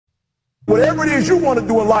Whatever it is you want to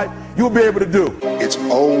do in life, you'll be able to do. It's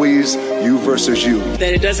always you versus you.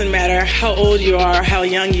 That it doesn't matter how old you are, how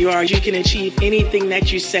young you are, you can achieve anything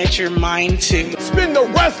that you set your mind to. Spend the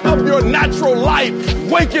rest of your natural life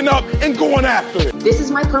waking up and going after it. This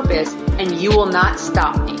is my purpose, and you will not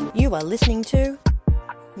stop me. You are listening to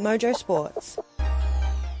Mojo Sports.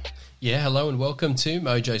 Yeah, hello and welcome to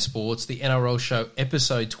Mojo Sports, the NRL show,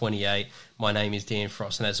 episode 28. My name is Dan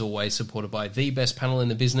Frost, and as always, supported by the best panel in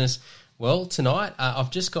the business. Well, tonight,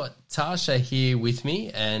 I've just got Tasha here with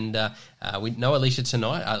me, and we know Alicia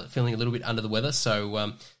tonight, feeling a little bit under the weather.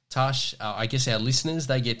 So, Tash, I guess our listeners,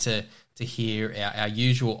 they get to hear our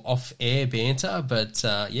usual off-air banter, but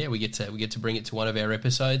yeah, we get to bring it to one of our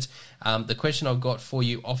episodes. The question I've got for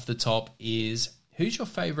you off the top is, who's your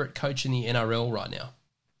favourite coach in the NRL right now?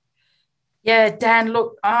 Yeah, Dan,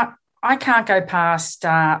 look, I can't go past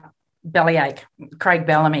Bellyache, Craig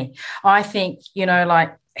Bellamy. I think,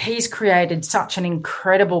 he's created such an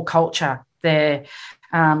incredible culture there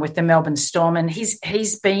with the Melbourne Storm, and he's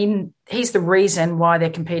the reason why they're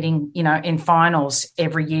competing, in finals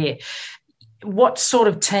every year. What sort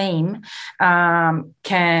of team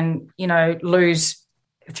can, lose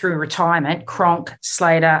through retirement? Cronk,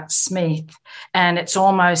 Slater, Smith, and it's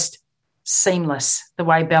almost seamless the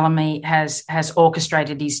way Bellamy has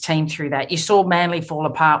orchestrated his team through that. You saw Manly fall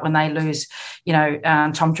apart when they lose,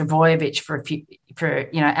 Tom Trbojevic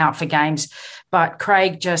out for games, but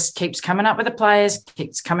Craig just keeps coming up with the players,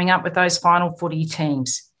 keeps coming up with those final footy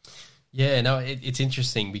teams. Yeah, no, it's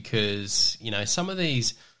interesting because some of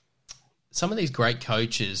these great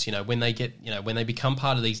coaches, when they become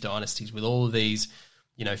part of these dynasties with all of these,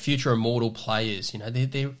 future immortal players,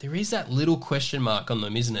 there is that little question mark on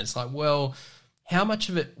them, isn't it? It's like, well, how much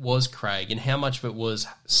of it was Craig and how much of it was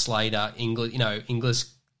Slater,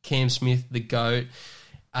 Inglis, Cam Smith, the GOAT?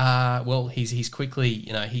 Well, he's quickly,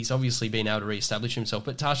 he's obviously been able to reestablish himself.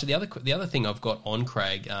 But Tasha, the other thing I've got on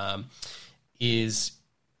Craig is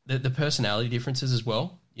the personality differences as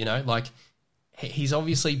well. He's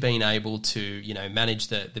obviously been able to, manage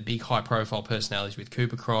the big high-profile personalities with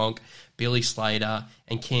Cooper Cronk, Billy Slater,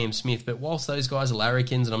 and Cam Smith. But whilst those guys are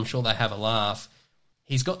larrikins, and I'm sure they have a laugh,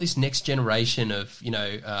 he's got this next generation of,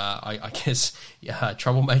 I guess,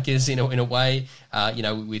 troublemakers in a way.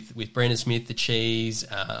 With Brandon Smith, the Cheese,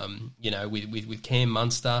 with Cam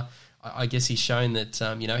Munster. I guess he's shown that,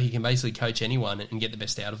 he can basically coach anyone and get the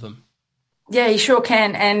best out of them. Yeah, he sure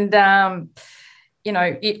can, and.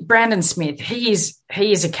 Brandon Smith, he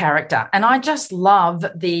is a character, and I just love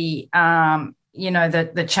the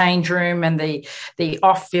the change room and the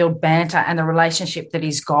off-field banter and the relationship that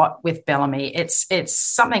he's got with Bellamy. It's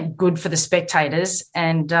something good for the spectators,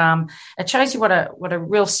 and it shows you what a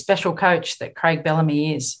real special coach that Craig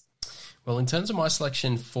Bellamy is. Well, in terms of my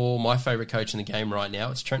selection for my favourite coach in the game right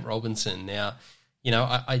now, it's Trent Robinson. Now,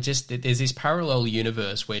 there's this parallel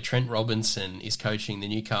universe where Trent Robinson is coaching the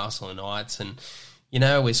Newcastle Knights, and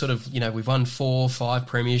we're sort of, we've won 4 or 5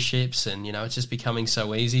 premierships, and, it's just becoming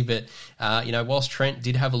so easy. But, whilst Trent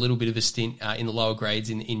did have a little bit of a stint in the lower grades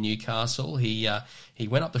in Newcastle, he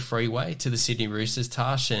went up the freeway to the Sydney Roosters,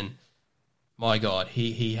 Tash, and my God,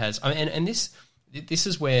 he has, and this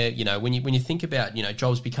is where, when you think about,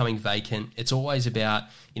 jobs becoming vacant, it's always about,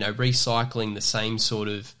 recycling the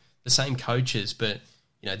same coaches. But,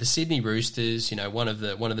 the Sydney Roosters, one of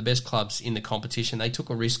the best clubs in the competition, they took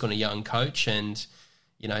a risk on a young coach, and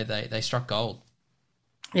they struck gold.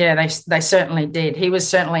 Yeah, they certainly did. He was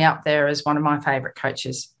certainly up there as one of my favourite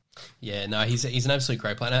coaches. Yeah, no, he's an absolute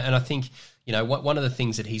great player, and I think one of the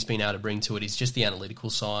things that he's been able to bring to it is just the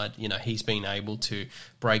analytical side. He's been able to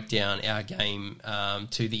break down our game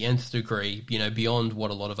to the nth degree, beyond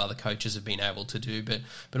what a lot of other coaches have been able to do,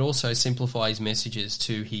 but also simplify his messages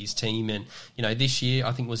to his team. And, this year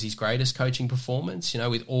I think was his greatest coaching performance.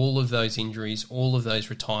 With all of those injuries, all of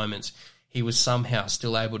those retirements, he was somehow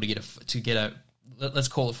still able to get a let's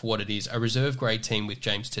call it for what it is, a reserve grade team with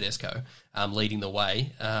James Tedesco leading the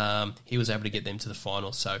way. He was able to get them to the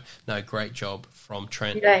final. So, no, great job from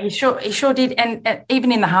Trent. Yeah, he sure did. And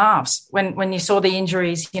even in the halves, when you saw the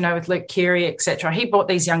injuries, with Luke Keary, etc., he brought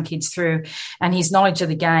these young kids through, and his knowledge of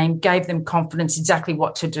the game gave them confidence exactly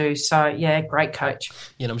what to do. So, yeah, great coach.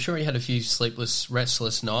 Yeah, and I'm sure he had a few sleepless,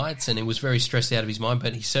 restless nights, and he was very stressed out of his mind,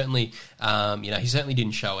 but he certainly, he certainly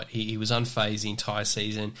didn't show it. He was unfazed the entire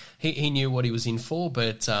season. He knew what he was in for,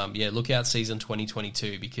 but, look out season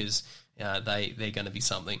 2022 because they're going to be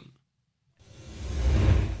something.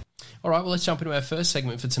 All right, well, let's jump into our first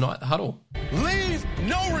segment for tonight, The Huddle. Leave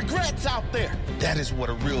no regrets out there. That is what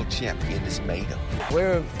a real champion is made of.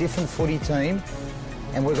 We're a different footy team.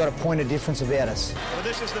 and we've got a point of difference about us. Well,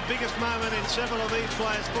 this is the biggest moment in several of these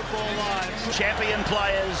players' football lives. Champion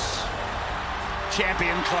players,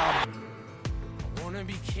 champion club. I want to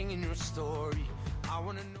be king in your story. I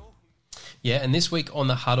want to know. Yeah, and this week on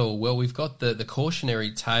the Huddle, well, we've got the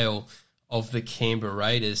cautionary tale of the Canberra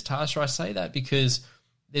Raiders. Tasha, I say that because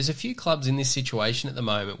there's a few clubs in this situation at the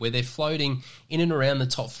moment where they're floating in and around the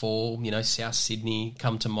top four. You know, South Sydney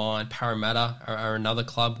come to mind. Parramatta are another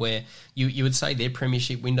club where you would say their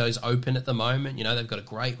premiership window's open at the moment. You know, they've got a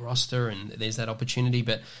great roster and there's that opportunity,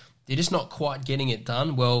 but they're just not quite getting it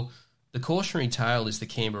done. Well, the cautionary tale is the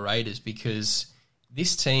Canberra Raiders, because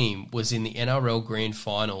this team was in the NRL Grand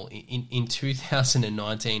Final in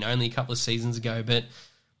 2019, only a couple of seasons ago, but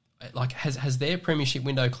like has their premiership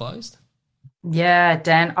window closed? Yeah,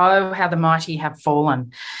 Dan. Oh, how the mighty have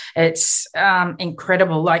fallen. It's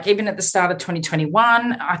incredible. Like, even at the start of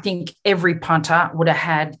 2021, I think every punter would have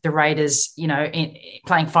had the Raiders, you know,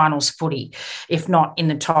 playing finals footy, if not in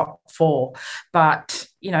the top four. But,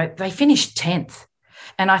 you know, they finished 10th.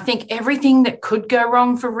 And I think everything that could go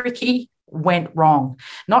wrong for Ricky went wrong,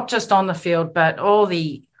 not just on the field, but all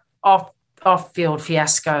the off-field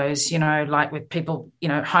fiascos, you know, like with people, you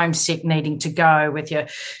know, homesick, needing to go, with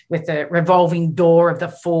the revolving door of the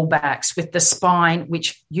fullbacks, with the spine,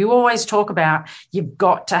 which you always talk about. You've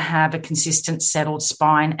got to have a consistent, settled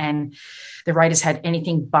spine, and the Raiders had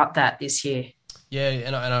anything but that this year. Yeah,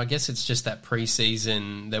 and I guess it's just that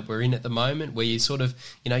pre-season that we're in at the moment, where you sort of,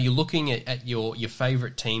 you know, you're looking at your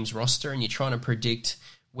favourite team's roster and you're trying to predict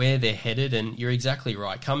where they're headed, and you're exactly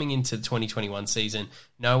right. Coming into the 2021 season,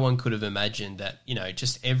 no one could have imagined that, you know,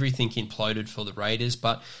 just everything imploded for the Raiders.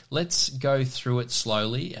 But let's go through it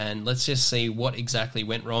slowly and let's just see what exactly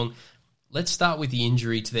went wrong. Let's start with the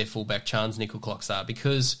injury to their fullback, Chance Nickel-Clockstar,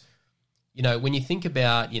 because, you know, when you think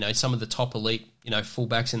about, you know, some of the top elite, you know,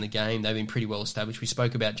 fullbacks in the game, they've been pretty well established. We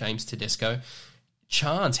spoke about James Tedesco.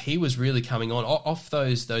 Chance, he was really coming on off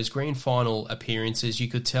those grand final appearances. You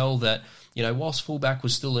could tell that, you know, whilst fullback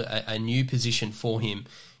was still a new position for him,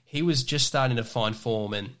 he was just starting to find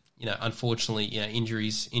form, and, you know, unfortunately, you know,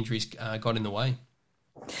 injuries got in the way.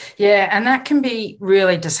 Yeah, and that can be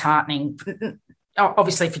really disheartening,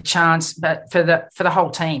 obviously for Chance, but for the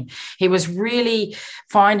whole team. He was really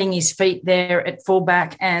finding his feet there at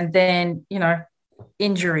fullback, and then, you know,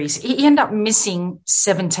 injuries. He ended up missing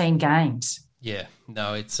 17 games. Yeah,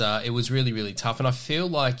 no, it was really, really tough. And I feel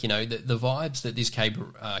like, you know, the vibes that this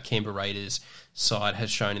Canberra Raiders side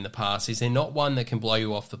has shown in the past is they're not one that can blow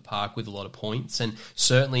you off the park with a lot of points. And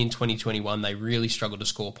certainly in 2021, they really struggled to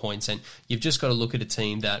score points. And you've just got to look at a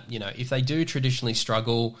team that, you know, if they do traditionally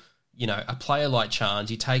struggle, you know, a player like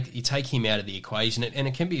Chance, you take him out of the equation. And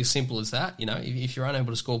it can be as simple as that. You know, if you're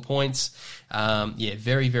unable to score points,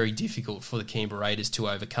 very, very difficult for the Canberra Raiders to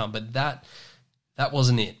overcome. But that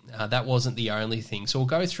wasn't it. That wasn't the only thing. So we'll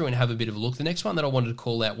go through and have a bit of a look. The next one that I wanted to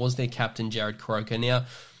call out was their captain, Jared Croker. Now,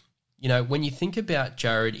 you know, when you think about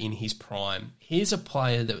Jared in his prime, he's a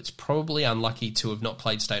player that's probably unlucky to have not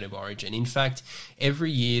played State of Origin. In fact,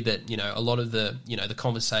 every year that, you know, a lot of the, you know, the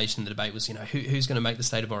conversation, the debate was, you know, who's going to make the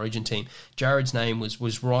State of Origin team, Jared's name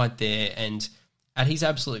was right there. And at his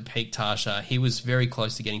absolute peak, Tasha, he was very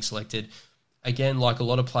close to getting selected. Again, like a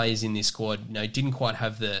lot of players in this squad, you know, didn't quite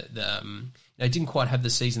have the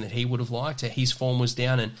season that he would have liked. His form was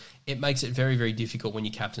down, and it makes it very, very difficult when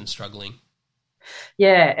your captain's struggling.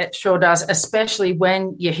 Yeah, it sure does, especially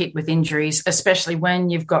when you're hit with injuries, especially when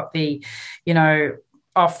you've got the, you know,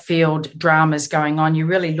 off-field dramas going on. You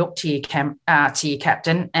really look to your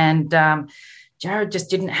captain, and Jared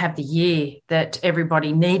just didn't have the year that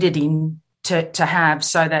everybody needed him to have,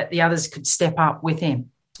 so that the others could step up with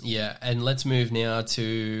him. Yeah, and let's move now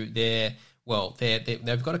to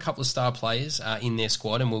they've got a couple of star players in their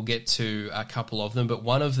squad, and we'll get to a couple of them. But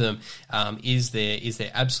one of them is their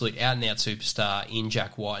absolute out-and-out superstar in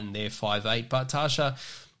Jack White, and they're 5'8". But Tasha,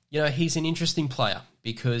 you know, he's an interesting player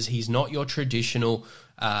because he's not your traditional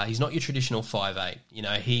 5'8". You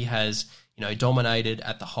know, he has, you know, dominated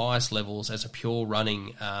at the highest levels as a pure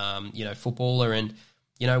running footballer, and,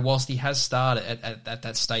 you know, whilst he has started at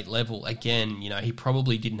that state level, again, you know, he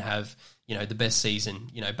probably didn't have, you know, the best season,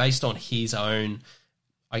 you know, based on his own,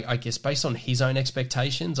 I guess, based on his own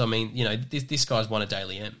expectations. I mean, you know, this guy's won a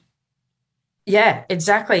Daily M. Yeah,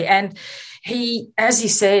 exactly. And he, as you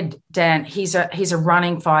said, Dan, he's a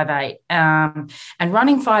running 5'8", and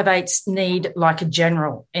running 5'8s need like a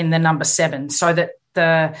general in the number 7, so that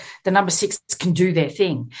the number 6 can do their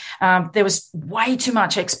thing. There was way too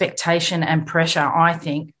much expectation and pressure, I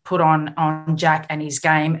think, put on Jack and his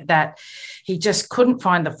game, that he just couldn't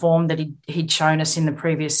find the form that he'd shown us in the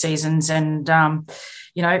previous seasons. And,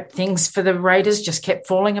 things for the Raiders just kept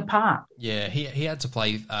falling apart. Yeah, he had to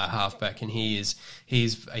play halfback, and he's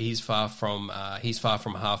far from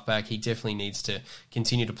halfback. He definitely needs to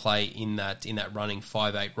continue to play in that running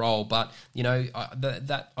 5'8" role. But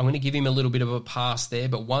that I'm going to give him a little bit of a pass there.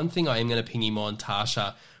 But one thing I am going to ping him on,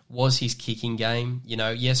 Tasha, was his kicking game.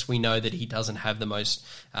 Yes, we know that he doesn't have the most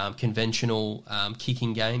conventional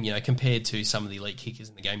kicking game, compared to some of the elite kickers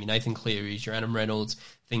in the game. Your Nathan Cleary's, your Adam Reynolds,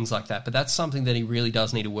 things like that. But that's something that he really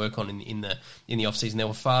does need to work on in the off-season. There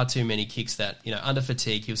were far too many kicks that, under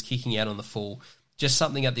fatigue, he was kicking out on the full. Just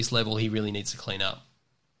something at this level he really needs to clean up.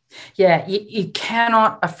 Yeah, you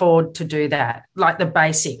cannot afford to do that, like the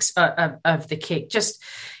basics of the kick. Just,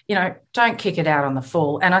 don't kick it out on the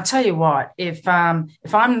full. And I tell you what, if I'm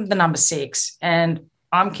the number 6 and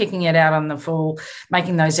I'm kicking it out on the full,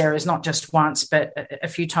 making those errors not just once but a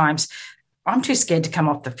few times, I'm too scared to come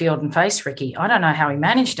off the field and face Ricky. I don't know how he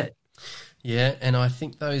managed it. Yeah, and I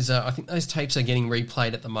think those tapes are getting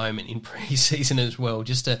replayed at the moment in pre-season as well,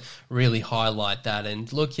 just to really highlight that.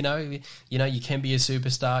 And look, you can be a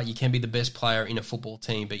superstar, you can be the best player in a football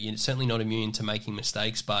team, but you're certainly not immune to making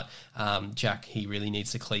mistakes. But Jack, he really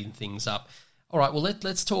needs to clean things up. All right, well,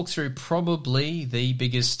 let's talk through probably the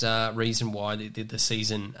biggest reason why the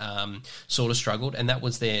season sort of struggled, and that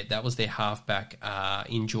was their halfback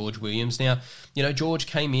in George Williams. Now, George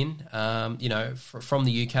came in, from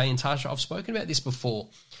the UK, and Tasha, I've spoken about this before.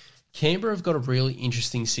 Canberra have got a really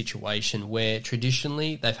interesting situation where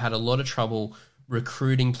traditionally they've had a lot of trouble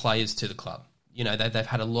recruiting players to the club. They've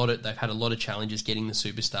had a lot of challenges getting the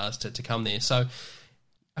superstars to come there. So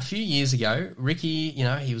a few years ago, Ricky,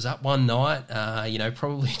 he was up one night,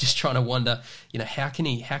 probably just trying to wonder, how can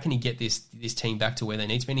he get this team back to where they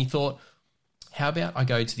need to be? And he thought, how about I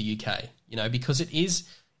go to the UK? Because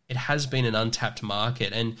it has been an untapped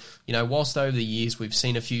market. And, whilst over the years we've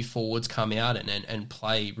seen a few forwards come out and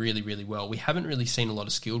play really, really well, we haven't really seen a lot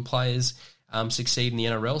of skilled players succeed in the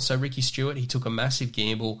NRL. So Ricky Stewart, he took a massive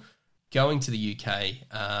gamble going to the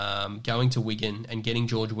UK, going to Wigan and getting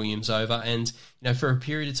George Williams over. And, for a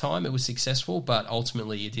period of time it was successful, but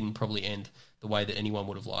ultimately it didn't probably end the way that anyone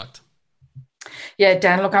would have liked. Yeah,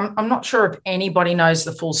 Dan, look, I'm not sure if anybody knows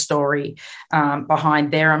the full story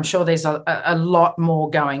behind there. I'm sure there's a lot more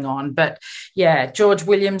going on. But, yeah, George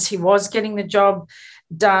Williams, he was getting the job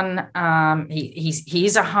done.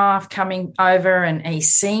 He's a half coming over and he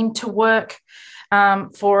seemed to work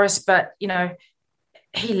for us. But,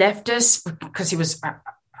 he left us because he was,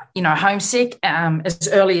 homesick as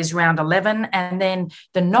early as round 11. And then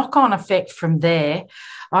the knock-on effect from there,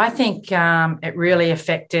 I think it really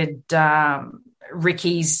affected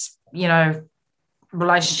Ricky's,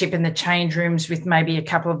 relationship in the change rooms with maybe a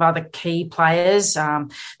couple of other key players.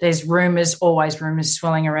 There's always rumours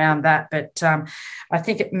swirling around that. But I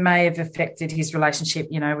think it may have affected his relationship,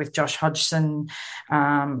 with Josh Hodgson.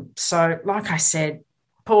 So like I said,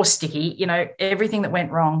 poor Sticky, everything that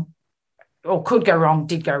went wrong or could go wrong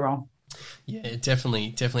did go wrong. Yeah,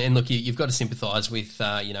 definitely. And look, you've got to sympathise with,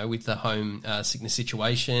 with the home sickness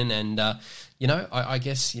situation, and I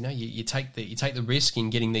guess you take the risk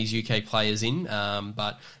in getting these UK players in,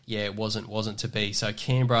 but yeah, it wasn't to be. So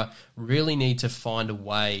Canberra really need to find a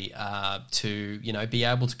way to be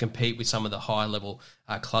able to compete with some of the high level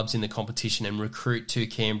clubs in the competition and recruit to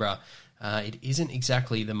Canberra. It isn't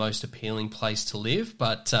exactly the most appealing place to live,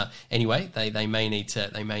 but anyway, they may need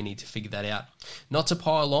to figure that out. Not to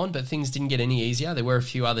pile on, but things didn't get any easier. There were a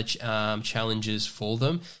few other challenges for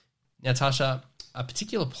them. Now, Tasha, a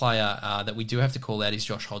particular player that we do have to call out is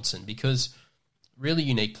Josh Hodgson, because really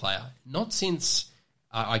unique player. Not since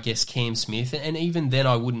I guess Cam Smith, and even then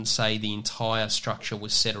I wouldn't say the entire structure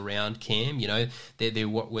was set around Cam. There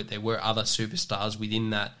were other superstars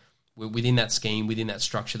within that scheme, within that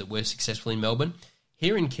structure that were successful in Melbourne.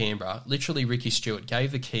 Here in Canberra, literally Ricky Stewart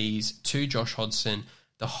gave the keys to Josh Hodgson.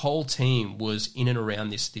 The whole team was in and around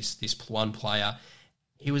this one player.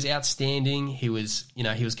 He was outstanding. He was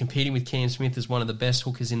competing with Cam Smith as one of the best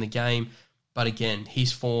hookers in the game. But again,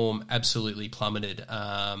 his form absolutely plummeted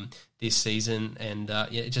this season, and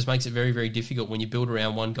it just makes it very, very difficult when you build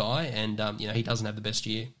around one guy, and he doesn't have the best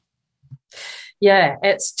year. Yeah,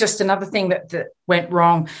 it's just another thing that went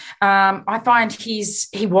wrong. I find he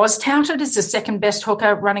was touted as the second best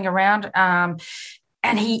hooker running around,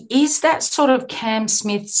 and he is that sort of Cam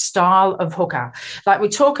Smith style of hooker. Like we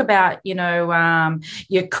talk about,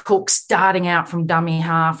 your Cook starting out from dummy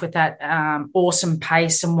half with that awesome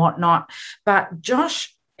pace and whatnot. But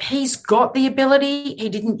Josh, he's got the ability. He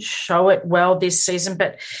didn't show it well this season,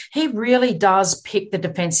 but he really does pick the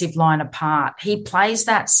defensive line apart. He plays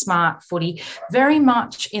that smart footy very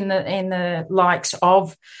much in the likes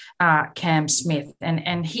of Cam Smith,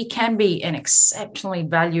 and he can be an exceptionally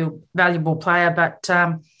valuable player, but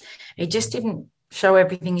he just didn't show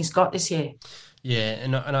everything he's got this year. Yeah,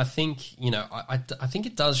 and I think, you know, I think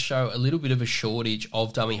it does show a little bit of a shortage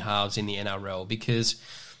of dummy halves in the NRL because,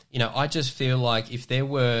 you know, I just feel like if there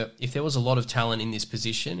was a lot of talent in this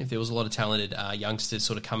position, if there was a lot of talented youngsters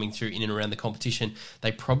sort of coming through in and around the competition,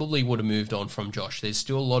 they probably would have moved on from Josh. There's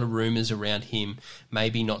still a lot of rumours around him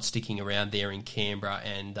maybe not sticking around there in Canberra,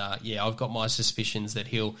 and I've got my suspicions that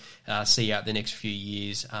he'll see out the next few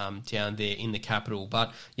years down there in the capital.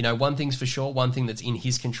 But, you know, one thing's for sure, one thing that's in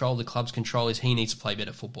his control, the club's control, is he needs to play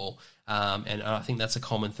better football. And I think that's a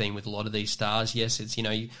common theme with a lot of these stars. Yes, it's, you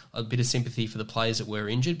know, a bit of sympathy for the players that were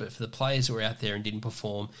injured, but for the players who were out there and didn't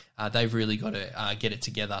perform, they've really got to get it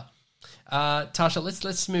together. Tasha,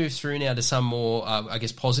 let's move through now to some more, I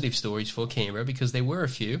guess, positive stories for Canberra, because there were a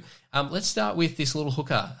few. Let's start with this little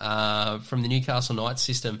hooker from the Newcastle Knights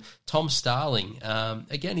system, Tom Starling.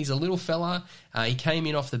 Again, he's a little fella. He came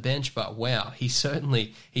in off the bench, but wow, he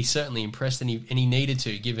certainly impressed, and he needed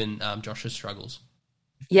to, given Josh's struggles.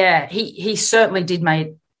 Yeah, he certainly did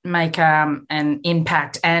make an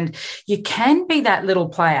impact, and you can be that little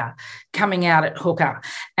player coming out at hooker,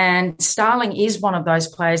 and Starling is one of those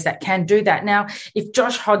players that can do that. Now, if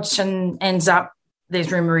Josh Hodgson ends up, there's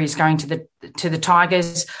rumour he's going to the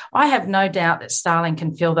Tigers, I have no doubt that Starling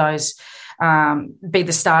can fill those, be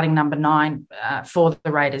the starting number 9 for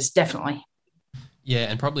the Raiders, definitely.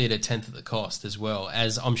 Yeah, and probably at a tenth of the cost as well,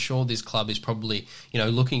 as I'm sure this club is probably, you know,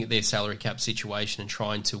 looking at their salary cap situation and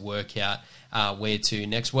trying to work out where to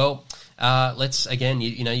next. Well, let's, again,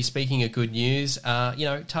 you're speaking of good news.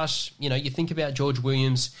 Tash, you think about George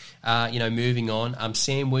Williams, moving on.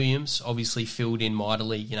 Sam Williams obviously filled in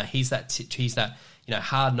mightily. You know, he's that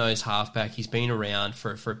hard-nosed halfback. He's been around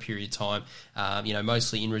for a period of time,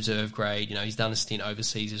 mostly in reserve grade. You know, he's done a stint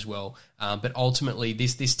overseas as well. But ultimately,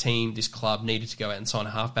 this club needed to go out and sign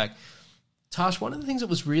a halfback. Tash, one of the things that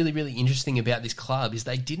was really, really interesting about this club is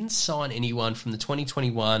they didn't sign anyone from the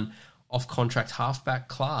 2021 off-contract halfback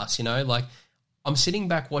class. You know, like, I'm sitting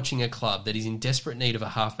back watching a club that is in desperate need of a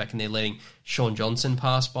halfback, and they're letting Sean Johnson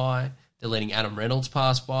pass by. They're letting Adam Reynolds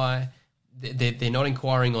pass by. They're not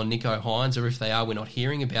inquiring on Nico Hines, or if they are, we're not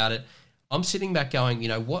hearing about it. I'm sitting back going,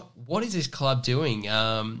 what is this club doing?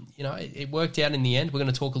 It worked out in the end. We're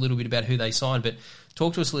going to talk a little bit about who they signed, but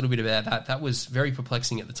talk to us a little bit about that. That was very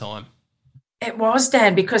perplexing at the time. It was,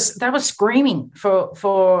 Dan, because they were screaming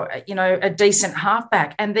for a decent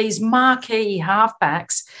halfback, and these marquee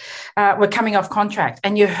halfbacks were coming off contract,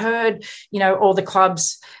 and you heard, all the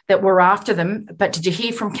clubs that were after them. But did you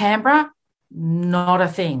hear from Canberra? Not a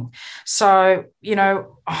thing. So,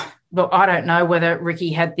 look, I don't know whether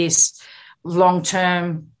Ricky had this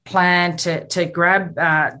long-term plan to grab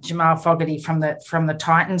Jamal Fogarty from the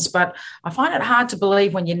Titans, but I find it hard to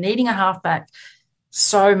believe when you're needing a halfback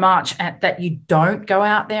so much that you don't go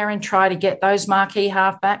out there and try to get those marquee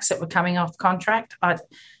halfbacks that were coming off contract.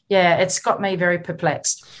 It's got me very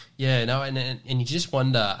perplexed. Yeah, no, and you just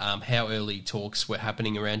wonder how early talks were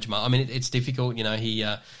happening around Jamal. I mean, it's difficult. He,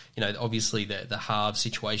 obviously the halves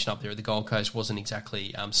situation up there at the Gold Coast wasn't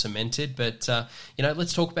exactly cemented. But,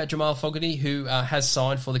 let's talk about Jamal Fogarty, who has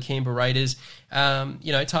signed for the Canberra Raiders.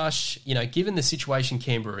 Tash, given the situation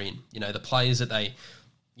Canberra are in, the players that they,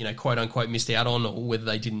 quote unquote missed out on, or whether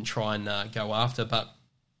they didn't try and go after, but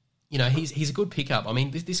he's a good pickup. I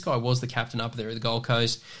mean, this guy was the captain up there at the Gold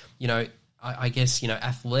Coast. I guess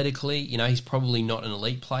athletically, he's probably not an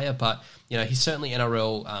elite player, but he's certainly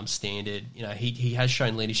NRL standard. He has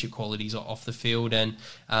shown leadership qualities off the field, and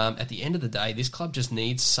at the end of the day, this club just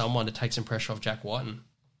needs someone to take some pressure off Jack Whiten.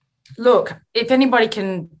 Look, if anybody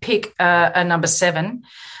can pick a number 7.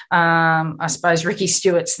 I suppose Ricky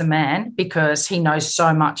Stewart's the man, because he knows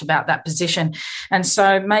so much about that position. And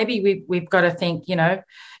so maybe we've got to think,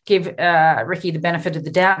 give Ricky the benefit of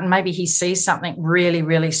the doubt, and maybe he sees something really,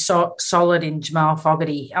 really solid in Jamal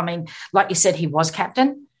Fogarty. I mean, like you said, he was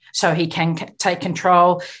captain, so he can take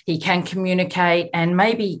control, he can communicate, and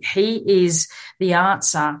maybe he is the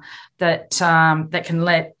answer that can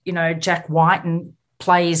let, Jack Whiten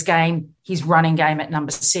play his game, his running game at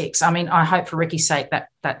number 6. I mean, I hope for Ricky's sake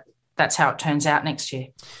that's how it turns out next year.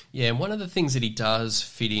 Yeah, and one of the things that he does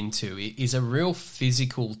fit into is a real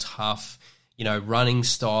physical, tough, running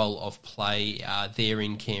style of play there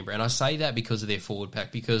in Canberra. And I say that because of their forward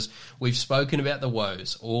pack, because we've spoken about the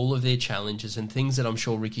woes, all of their challenges and things that I'm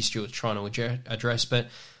sure Ricky Stewart's trying to address. But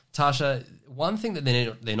Tasha, one thing that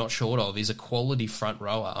they're not short of is a quality front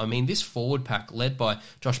rower. I mean, this forward pack led by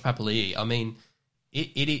Josh Papali'i, I mean,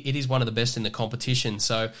 it is one of the best in the competition.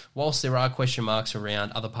 So whilst there are question marks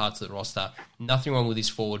around other parts of the roster, nothing wrong with this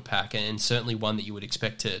forward pack, and certainly one that you would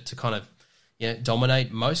expect to kind of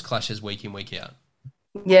dominate most clashes week in, week out.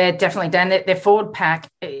 Yeah, definitely, Dan. Their forward pack,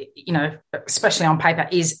 especially on paper,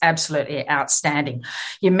 is absolutely outstanding.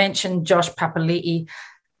 You mentioned Josh Papali'i.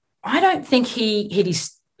 I don't think he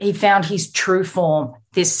found his true form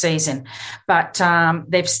this season, but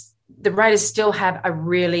the Raiders still have a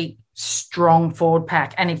really strong forward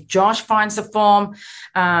pack. And if Josh finds the form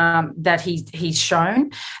that he's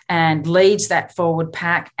shown and leads that forward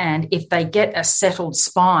pack, and if they get a settled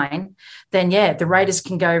spine, then, the Raiders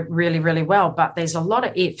can go really, really well. But there's a lot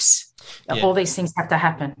of ifs. Yeah. All these things have to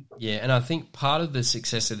happen. Yeah, and I think part of the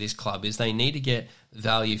success of this club is they need to get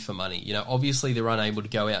value for money. Obviously they're unable to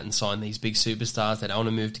go out and sign these big superstars. They don't want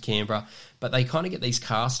to move to Canberra, but they kind of get these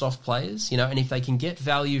cast-off players, and if they can get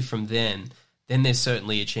value from them, then there's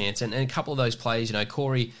certainly a chance. And a couple of those players,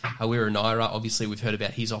 Corey Hawira-Naira, obviously we've heard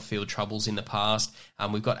about his off-field troubles in the past.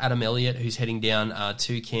 We've got Adam Elliott, who's heading down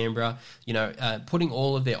to Canberra. Putting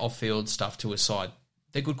all of their off-field stuff to a side,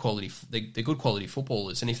 they're good quality. They're good quality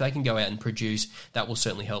footballers, and if they can go out and produce, that will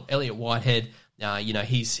certainly help. Elliot Whitehead,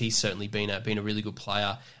 he's certainly been a really good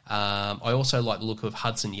player. I also like the look of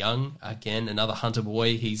Hudson Young, again, another Hunter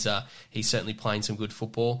boy. He's certainly playing some good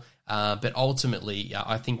football. But ultimately,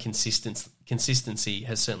 I think consistency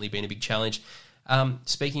has certainly been a big challenge.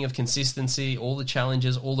 Speaking of consistency, all the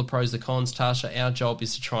challenges, all the pros, the cons, Tasha, our job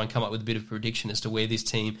is to try and come up with a bit of prediction as to where this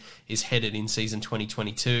team is headed in season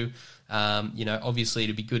 2022. Obviously it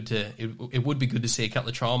would be good to see a couple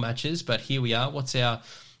of trial matches, but here we are. What's your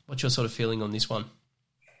sort of feeling on this one?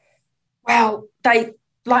 Well,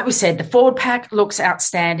 like we said, the forward pack looks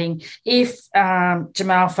outstanding. If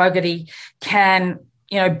Jamal Fogarty can,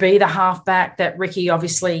 be the halfback that Ricky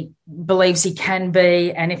obviously believes he can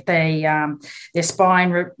be, and if their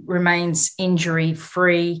spine remains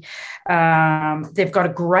injury-free, they've got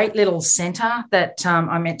a great little centre that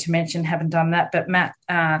I meant to mention, haven't done that, but Matt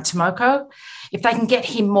Tomoko. If they can get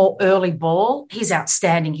him more early ball, he's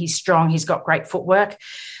outstanding. He's strong. He's got great footwork.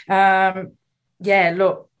 Look,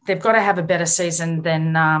 they've got to have a better season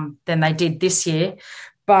than they did this year,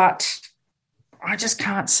 but I just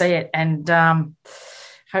can't see it. And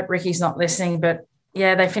hope Ricky's not listening, but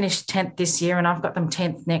they finished 10th this year, and I've got them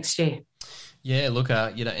 10th next year. Yeah, look,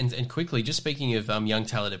 and quickly, just speaking of young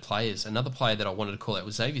talented players, another player that I wanted to call out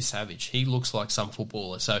was Xavier Savage. He looks like some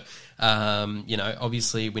footballer. So,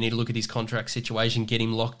 obviously we need to look at his contract situation, get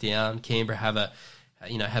him locked down. Canberra have a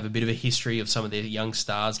bit of a history of some of their young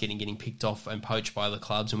stars getting picked off and poached by other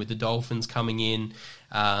clubs, and with the Dolphins coming in,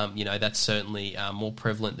 that's certainly more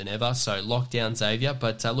prevalent than ever. So lock down Xavier.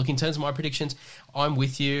 But look, in terms of my predictions, I'm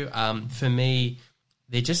with you. For me,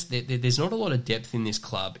 there's not a lot of depth in this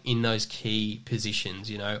club in those key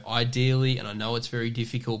positions. Ideally, and I know it's very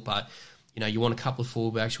difficult, but you want a couple of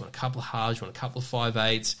fullbacks, you want a couple of halves, you want a couple of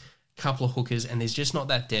 5'8", a couple of hookers, and there's just not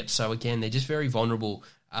that depth. So again, they're just very vulnerable.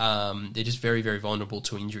 They're just very, very vulnerable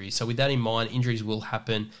to injuries. So with that in mind, injuries will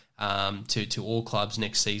happen to all clubs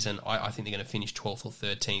next season. I think they're going to finish 12th or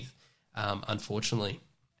 13th, unfortunately.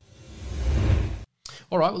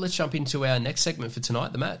 All right, well, let's jump into our next segment for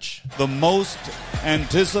tonight, the match. The most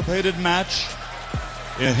anticipated match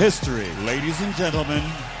in history, ladies and gentlemen.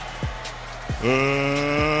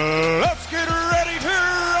 Let's get ready to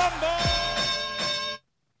rumble!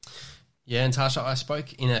 Yeah, and Tasha, I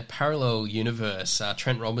spoke in a parallel universe.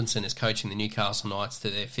 Trent Robinson is coaching the Newcastle Knights to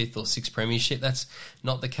their 5th or 6th premiership. That's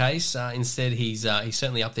not the case. Instead, he's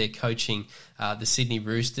certainly up there coaching the Sydney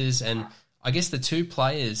Roosters. And I guess the two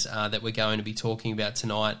players that we're going to be talking about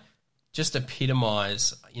tonight just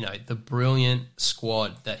epitomise, the brilliant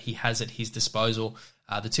squad that he has at his disposal.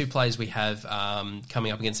 The two players we have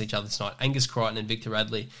coming up against each other tonight, Angus Crichton and Victor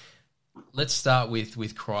Radley. Let's start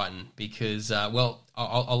with Crichton because,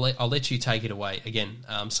 I'll let you take it away. Again,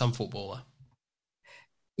 some footballer.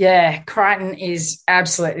 Yeah, Crichton is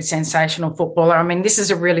absolutely sensational footballer. I mean, this is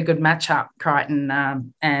a really good matchup, Crichton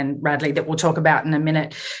and Radley, that we'll talk about in a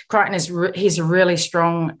minute. Crichton he's a really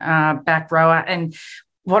strong back rower, and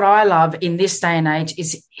what I love in this day and age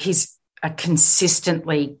is he's a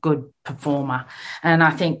consistently good performer. And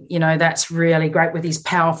I think, that's really great with his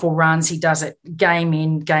powerful runs. He does it game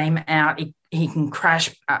in, game out. He can crash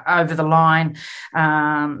over the line.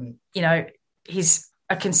 He's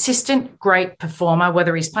a consistent, great performer,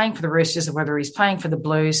 whether he's playing for the Roosters or whether he's playing for the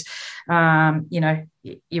Blues. You're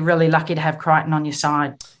really lucky to have Crichton on your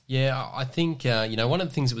side. Yeah, I think, one of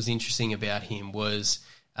the things that was interesting about him was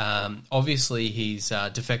Obviously, his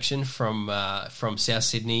defection from South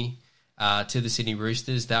Sydney to the Sydney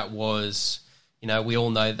Roosters, that was, we all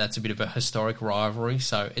know that's a bit of a historic rivalry.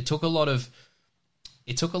 So it took a lot of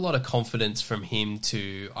confidence from him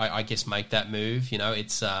to, I guess, make that move.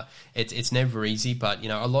 It's never easy, but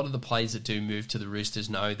a lot of the players that do move to the Roosters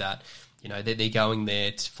know that they're going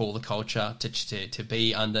there for the culture, to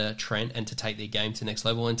be under Trent and to take their game to the next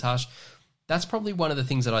level. And Tash, that's probably one of the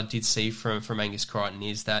things that I did see from Angus Crichton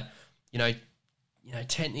is that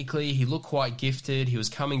technically he looked quite gifted. He was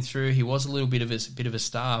coming through. He was a little bit of a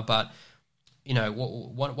star, but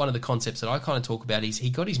one of the concepts that I kind of talk about is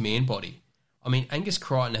he got his man body. I mean, Angus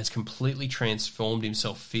Crichton has completely transformed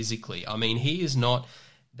himself physically. I mean, he is not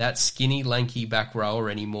that skinny, lanky back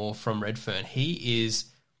rower anymore from Redfern. He's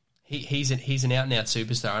an out-and-out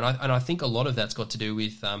superstar, and I think a lot of that's got to do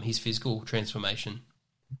with his physical transformation.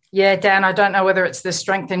 Yeah, Dan, I don't know whether it's the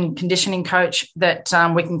strength and conditioning coach that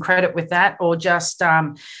we can credit with that, or just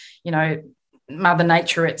Mother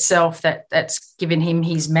Nature itself that's given him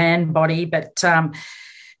his man body, but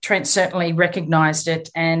Trent certainly recognised it,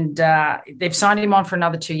 and they've signed him on for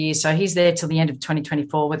another 2 years, so he's there till the end of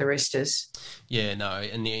 2024 with the Roosters. Yeah, no,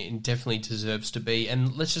 and he definitely deserves to be.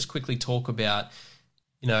 And let's just quickly talk about,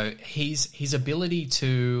 his ability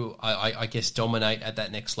to, I guess, dominate at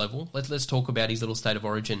that next level. Let's talk about his little State of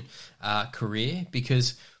Origin career,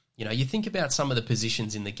 because you think about some of the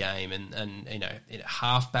positions in the game, and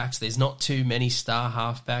halfbacks. There's not too many star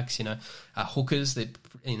halfbacks. Hookers, that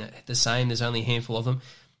the same. There's only a handful of them.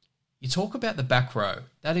 You talk about the back row.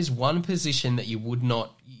 That is one position that you wouldn't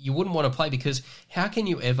want to play, because how can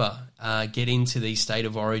you ever get into these State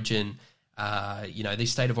of Origin,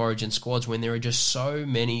 these State of Origin squads when there are just so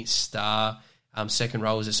many star second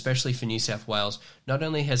rowers, especially for New South Wales? Not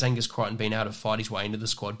only has Angus Crichton been able to fight his way into the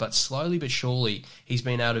squad, but slowly but surely he's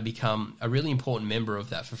been able to become a really important member of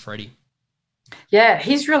that for Freddie. Yeah,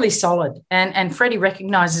 he's really solid, and Freddie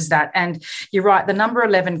recognises that. And you're right, the number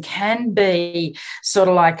 11 can be sort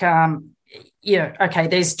of like, okay,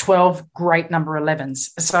 there's 12 great number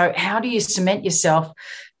 11s. So how do you cement yourself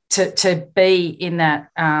to be in that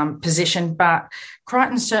position? But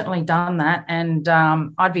Crichton's certainly done that, and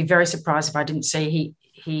I'd be very surprised if I didn't see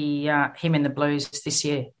him in the Blues this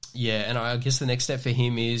year. Yeah, and I guess the next step for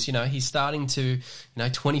him is, he's starting to,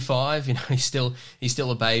 25, he's still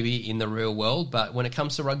a baby in the real world, but when it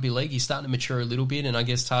comes to rugby league, he's starting to mature a little bit. And I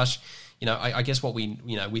guess, Tash, I guess what we,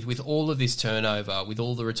 with all of this turnover, with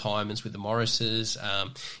all the retirements, with the Morrises,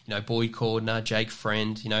 Boyd Cordner, Jake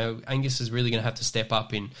Friend, Angus is really going to have to step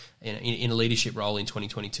up in a leadership role in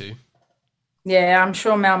 2022. Yeah, I'm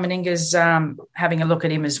sure Mal Meninga's having a look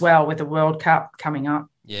at him as well with the World Cup coming up.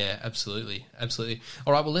 Yeah, absolutely. Absolutely.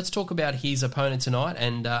 All right, well, let's talk about his opponent tonight.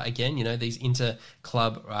 And again, these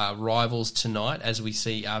inter-club rivals tonight as we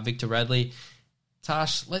see Victor Radley.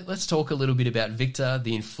 Tash, let's talk a little bit about Victor,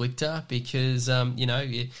 the Inflictor, because,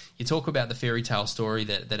 you talk about the fairy tale story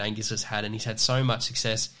that Angus has had, and he's had so much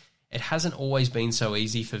success. It hasn't always been so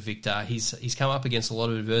easy for Victor. He's come up against a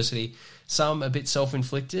lot of adversity, some a bit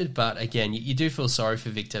self-inflicted, but again, you do feel sorry for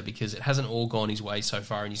Victor because it hasn't all gone his way so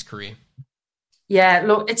far in his career. Yeah,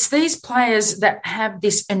 look, it's these players that have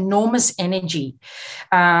this enormous energy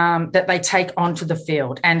that they take onto the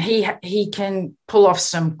field, and he can pull off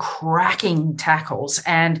some cracking tackles.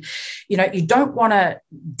 And, you don't want to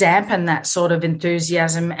dampen that sort of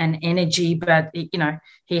enthusiasm and energy, but,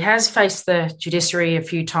 he has faced the judiciary a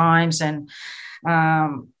few times, and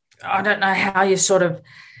I don't know how you sort of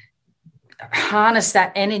harness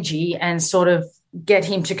that energy and sort of get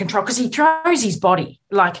him to control, because he throws his body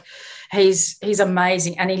like – He's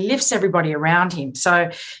amazing, and he lifts everybody around him.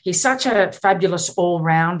 So he's such a fabulous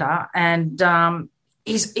all-rounder, and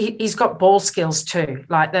he's got ball skills too,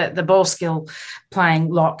 like the ball skill playing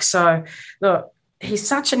lock. So, look, he's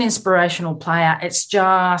such an inspirational player. It's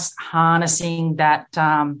just harnessing that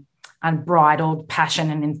unbridled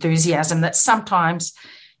passion and enthusiasm that sometimes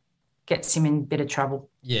gets him in a bit of trouble.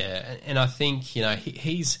 Yeah, and I think,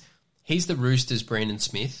 he's the Roosters' Brandon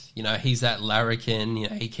Smith. He's that larrikin.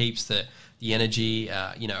 He keeps the energy,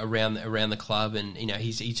 around the club, and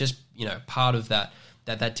he's just part of that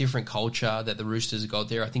different culture that the Roosters have got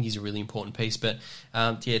there. I think he's a really important piece. But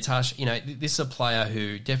Tash, this is a player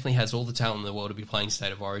who definitely has all the talent in the world to be playing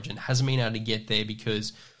State of Origin. Hasn't been able to get there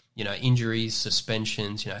because injuries,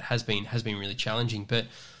 suspensions. It has been really challenging, but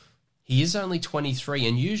he is only 23,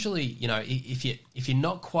 and usually, if you're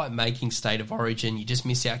not quite making State of Origin, you just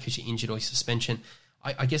miss out because you're injured or suspension.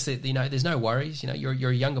 I guess that there's no worries.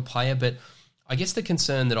 You're a younger player, but I guess the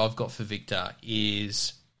concern that I've got for Victor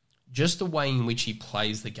is just the way in which he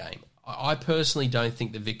plays the game. I personally don't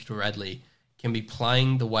think that Victor Radley can be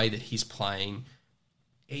playing the way that he's playing,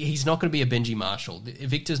 he's not going to be a Benji Marshall.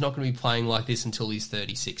 Victor's not going to be playing like this until he's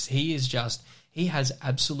 36. He has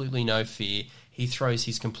absolutely no fear. He throws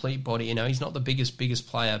his complete body. He's not the biggest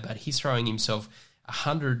player, but he's throwing himself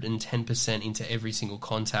 110% into every single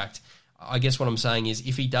contact. I guess what I'm saying is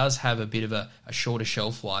if he does have a bit of a shorter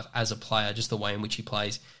shelf life as a player, just the way in which he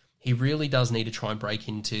plays, he really does need to try and break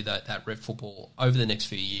into that rep football over the next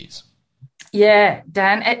few years. Yeah,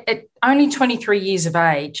 Dan, at only 23 years of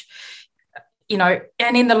age,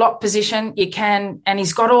 and in the lock position, and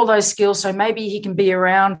he's got all those skills, so maybe he can be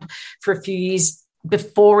around for a few years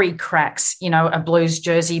before he cracks, a Blues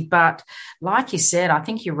jersey. But like you said, I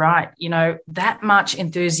think you're right. That much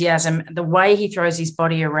enthusiasm, the way he throws his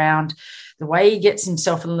body around, the way he gets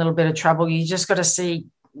himself in a little bit of trouble, you just got to see,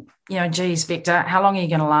 geez, Victor, how long are you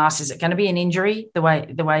going to last? Is it going to be an injury, the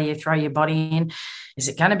way you throw your body in? Is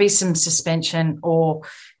it going to be some suspension, or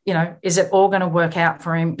is it all going to work out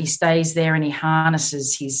for him? He stays there and he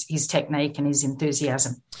harnesses his technique and his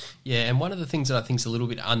enthusiasm. Yeah, and one of the things that I think is a little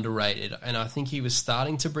bit underrated, and I think he was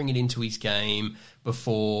starting to bring it into his game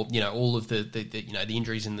before, all of the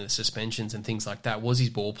injuries and the suspensions and things like that, was his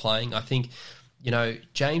ball playing. I think,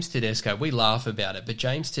 James Tedesco, we laugh about it, but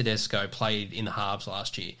James Tedesco played in the halves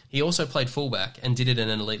last year. He also played fullback and did it at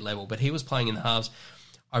an elite level, but he was playing in the halves.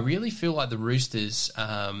 I really feel like the Roosters, they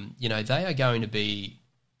are going to be,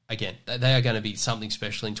 again, they are going to be something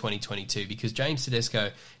special in 2022 because James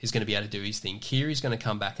Tedesco is going to be able to do his thing. Kiri's going to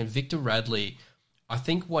come back. And Victor Radley, I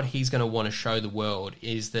think what he's going to want to show the world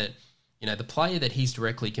is that, the player that he's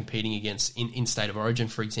directly competing against in State of Origin,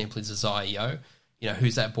 for example, is Isaiah Yeo,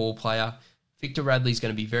 who's that ball player. Victor Radley's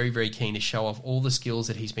going to be very, very keen to show off all the skills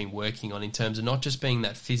that he's been working on in terms of not just being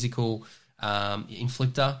that physical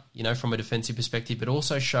inflictor, from a defensive perspective, but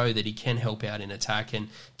also show that he can help out in attack and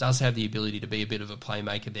does have the ability to be a bit of a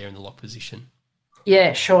playmaker there in the lock position.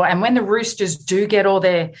 Yeah, sure. And when the Roosters do get all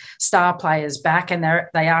their star players back and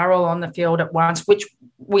they are all on the field at once, which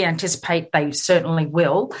we anticipate they certainly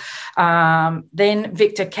will, then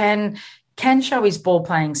Victor can show his ball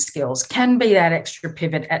playing skills, can be that extra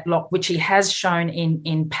pivot at lock, which he has shown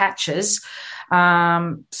in patches.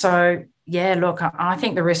 Yeah, look, I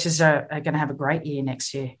think the Roosters are going to have a great year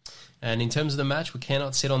next year. And in terms of the match, we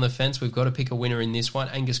cannot sit on the fence. We've got to pick a winner in this one.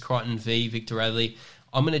 Angus Crichton v. Victor Radley.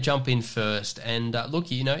 I'm going to jump in first. And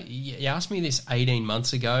look, you asked me this 18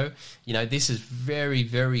 months ago. This is very,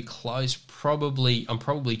 very close. I'm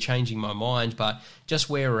probably changing my mind, but just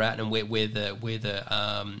where we're at and where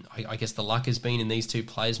I guess the luck has been in these two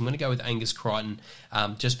players, I'm going to go with Angus Crichton,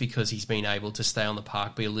 just because he's been able to stay on the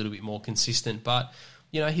park, be a little bit more consistent. But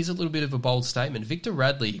here's a little bit of a bold statement. Victor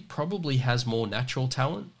Radley probably has more natural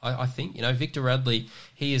talent, I think. Victor Radley,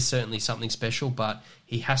 he is certainly something special, but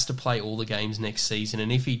he has to play all the games next season.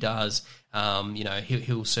 And if he does,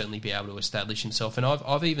 he'll certainly be able to establish himself. And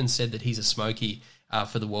I've even said that he's a smoky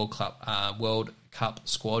for the World Cup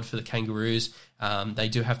squad for the Kangaroos. They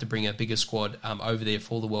do have to bring a bigger squad over there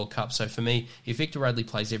for the World Cup. So for me, if Victor Radley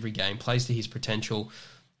plays every game, plays to his potential,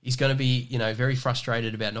 he's going to be, very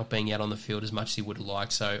frustrated about not being out on the field as much as he would have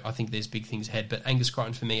liked. So I think there's big things ahead. But Angus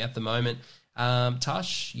Crichton for me at the moment.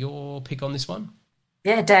 Tash, your pick on this one?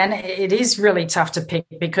 Yeah, Dan, it is really tough to pick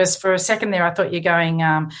because for a second there I thought you're going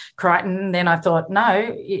Crichton. Then I thought,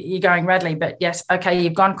 no, you're going Radley. But yes, okay,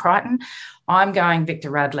 you've gone Crichton. I'm going Victor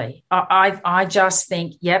Radley. I just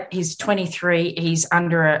think, yep, he's 23. He's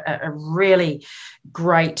under a really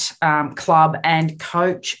great club and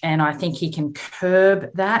coach, and I think he can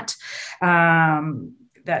curb that.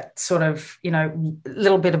 That sort of,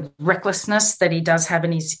 little bit of recklessness that he does have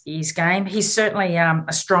in his game. He's certainly a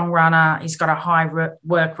strong runner. He's got a high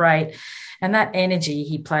work rate, and that energy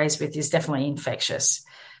he plays with is definitely infectious.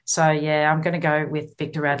 So, yeah, I'm going to go with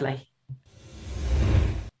Victor Radley.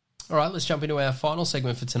 All right, let's jump into our final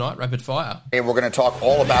segment for tonight, Rapid Fire. Hey, we're going to talk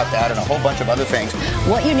all about that and a whole bunch of other things.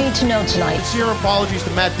 What you need to know tonight. Sincere apologies to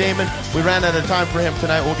Matt Damon. We ran out of time for him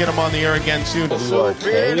tonight. We'll get him on the air again soon. So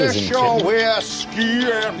finish your whiskey.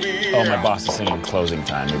 Oh, my boss is singing Closing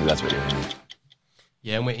Time. Maybe that's what you're hearing.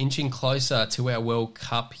 Yeah, and we're inching closer to our World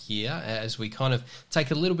Cup here as we kind of take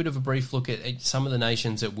a little bit of a brief look at some of the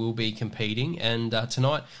nations that will be competing. And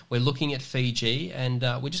tonight we're looking at Fiji, and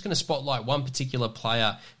we're just going to spotlight one particular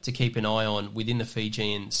player to keep an eye on within the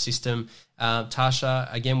Fijian system.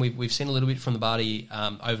 Tasha, again, we've seen a little bit from the Barty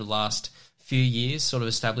over the last few years, sort of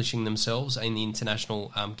establishing themselves in the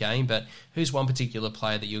international game. But who's one particular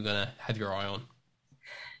player that you're going to have your eye on?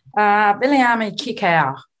 Viliami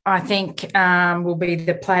Kikau, I think, will be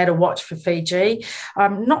the player to watch for Fiji.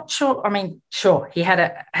 I'm not sure. I mean, sure, he had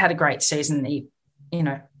a great season. He,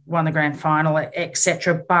 won the grand final,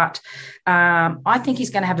 etc. But I think he's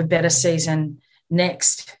going to have a better season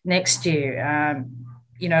next year.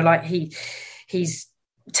 He's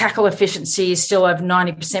tackle efficiency is still over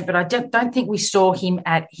 90%, but I don't think we saw him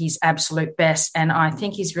at his absolute best. And I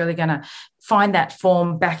think he's really going to find that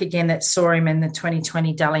form back again that saw him in the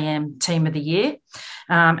 2020 Dally M Team of the Year,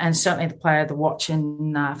 and certainly the player of the watch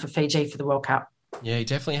for Fiji for the World Cup. Yeah, he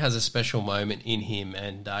definitely has a special moment in him,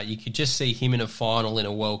 and you could just see him in a final in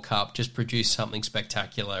a World Cup just produce something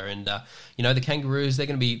spectacular. And the Kangaroos, they're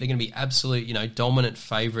going to be absolute dominant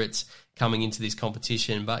favourites coming into this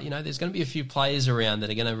competition. But there's going to be a few players around that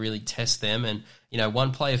are going to really test them. And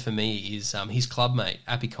one player for me is his clubmate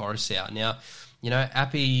Api Coruscant. Now,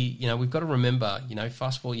 Api, we've got to remember,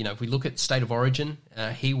 first of all, if we look at State of Origin,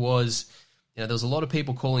 he was. There was a lot of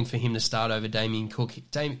people calling for him to start over Damien Cook.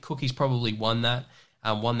 Cookie's probably won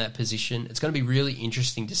that position. It's going to be really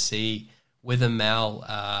interesting to see whether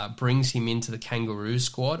Mal brings him into the Kangaroo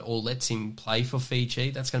squad or lets him play for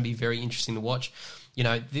Fiji. That's going to be very interesting to watch.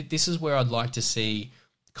 This is where I'd like to see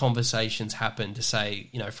conversations happen to say,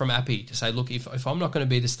 from Api, to say, look, if I'm not going to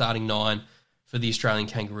be the starting 9 for the Australian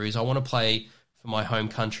Kangaroos, I want to play for my home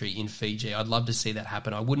country in Fiji. I'd love to see that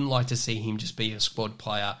happen. I wouldn't like to see him just be a squad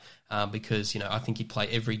player because, I think he'd play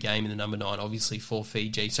every game in the number 9, obviously, for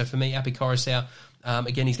Fiji. So for me, Api Coruscant,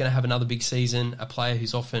 again, he's going to have another big season, a player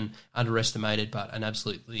who's often underestimated, but an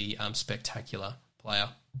absolutely spectacular player.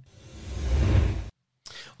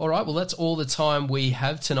 All right, well, that's all the time we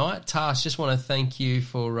have tonight. Tash, just want to thank you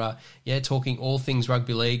for talking all things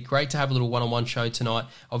rugby league. Great to have a little one-on-one show tonight.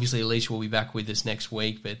 Obviously, Alicia will be back with us next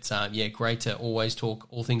week, but great to always talk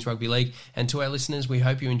all things rugby league. And to our listeners, we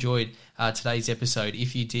hope you enjoyed today's episode.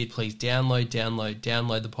 If you did, please download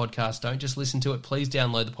the podcast. Don't just listen to it. Please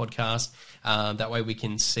download the podcast. That way we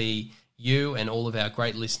can see you and all of our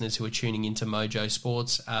great listeners who are tuning into Mojo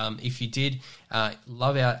Sports. If you did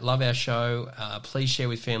love our show, please share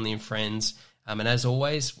with family and friends. And as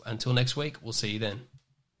always, until next week, we'll see you then.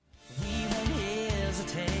 We won't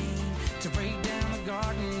hesitate to break down the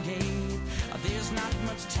garden gate. There's not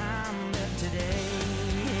much time left today.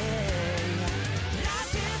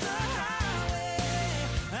 Life is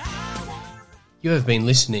a highway. You have been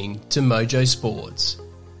listening to Mojo Sports.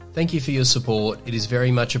 Thank you for your support. It is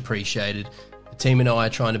very much appreciated. The team and I are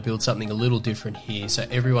trying to build something a little different here, so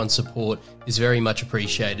everyone's support is very much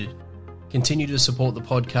appreciated. Continue to support the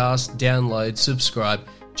podcast, download, subscribe,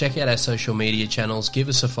 check out our social media channels, give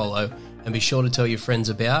us a follow, and be sure to tell your friends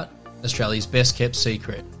about Australia's best kept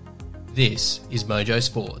secret. This is Mojo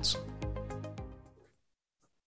Sports.